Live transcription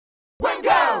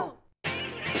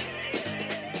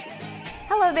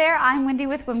Hello there, I'm Wendy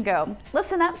with WIMGO.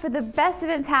 Listen up for the best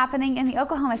events happening in the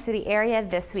Oklahoma City area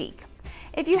this week.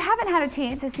 If you haven't had a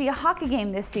chance to see a hockey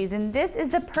game this season, this is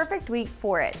the perfect week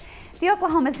for it. The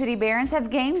Oklahoma City Barons have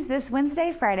games this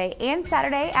Wednesday, Friday, and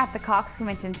Saturday at the Cox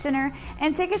Convention Center,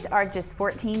 and tickets are just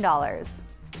 $14.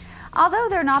 Although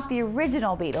they're not the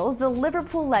original Beatles, the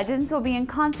Liverpool Legends will be in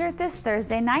concert this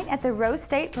Thursday night at the Rose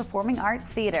State Performing Arts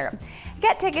Theater.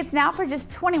 Get tickets now for just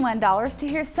 $21 to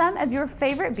hear some of your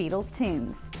favorite Beatles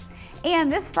tunes.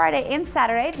 And this Friday and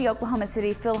Saturday, the Oklahoma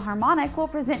City Philharmonic will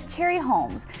present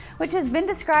Cherryholmes, which has been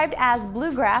described as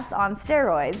bluegrass on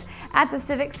steroids, at the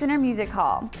Civic Center Music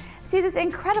Hall. See this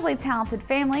incredibly talented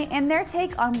family and their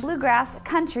take on bluegrass,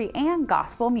 country, and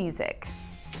gospel music.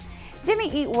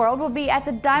 Jimmy Eat World will be at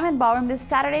the Diamond Ballroom this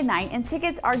Saturday night, and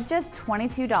tickets are just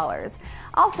 $22.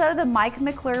 Also, the Mike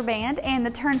McClure Band and the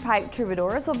Turnpike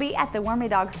Troubadours will be at the Wormy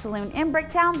Dog Saloon in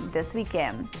Bricktown this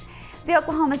weekend. The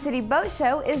Oklahoma City Boat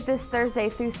Show is this Thursday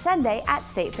through Sunday at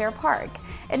State Fair Park.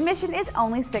 Admission is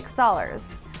only $6.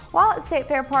 While at State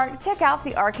Fair Park, check out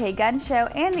the RK Gun Show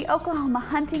and the Oklahoma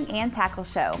Hunting and Tackle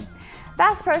Show.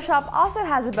 Bass Pro Shop also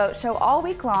has a boat show all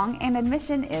week long, and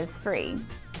admission is free.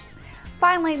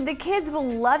 Finally, the kids will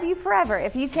love you forever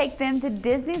if you take them to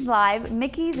Disney's live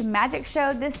Mickey's Magic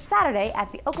Show this Saturday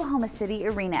at the Oklahoma City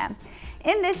Arena.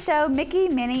 In this show, Mickey,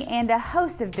 Minnie, and a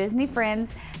host of Disney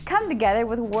friends come together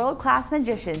with world-class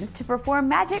magicians to perform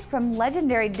magic from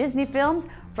legendary Disney films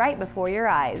right before your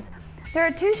eyes. There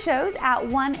are two shows at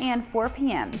 1 and 4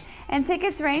 p.m., and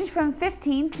tickets range from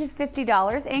 $15 to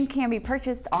 $50 and can be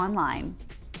purchased online.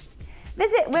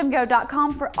 Visit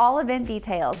WIMGO.com for all event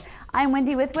details. I'm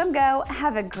Wendy with WIMGO.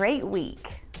 Have a great week.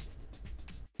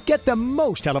 Get the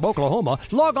most out of Oklahoma.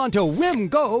 Log on to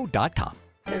WIMGO.com.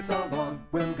 It's all on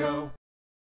WIMGO.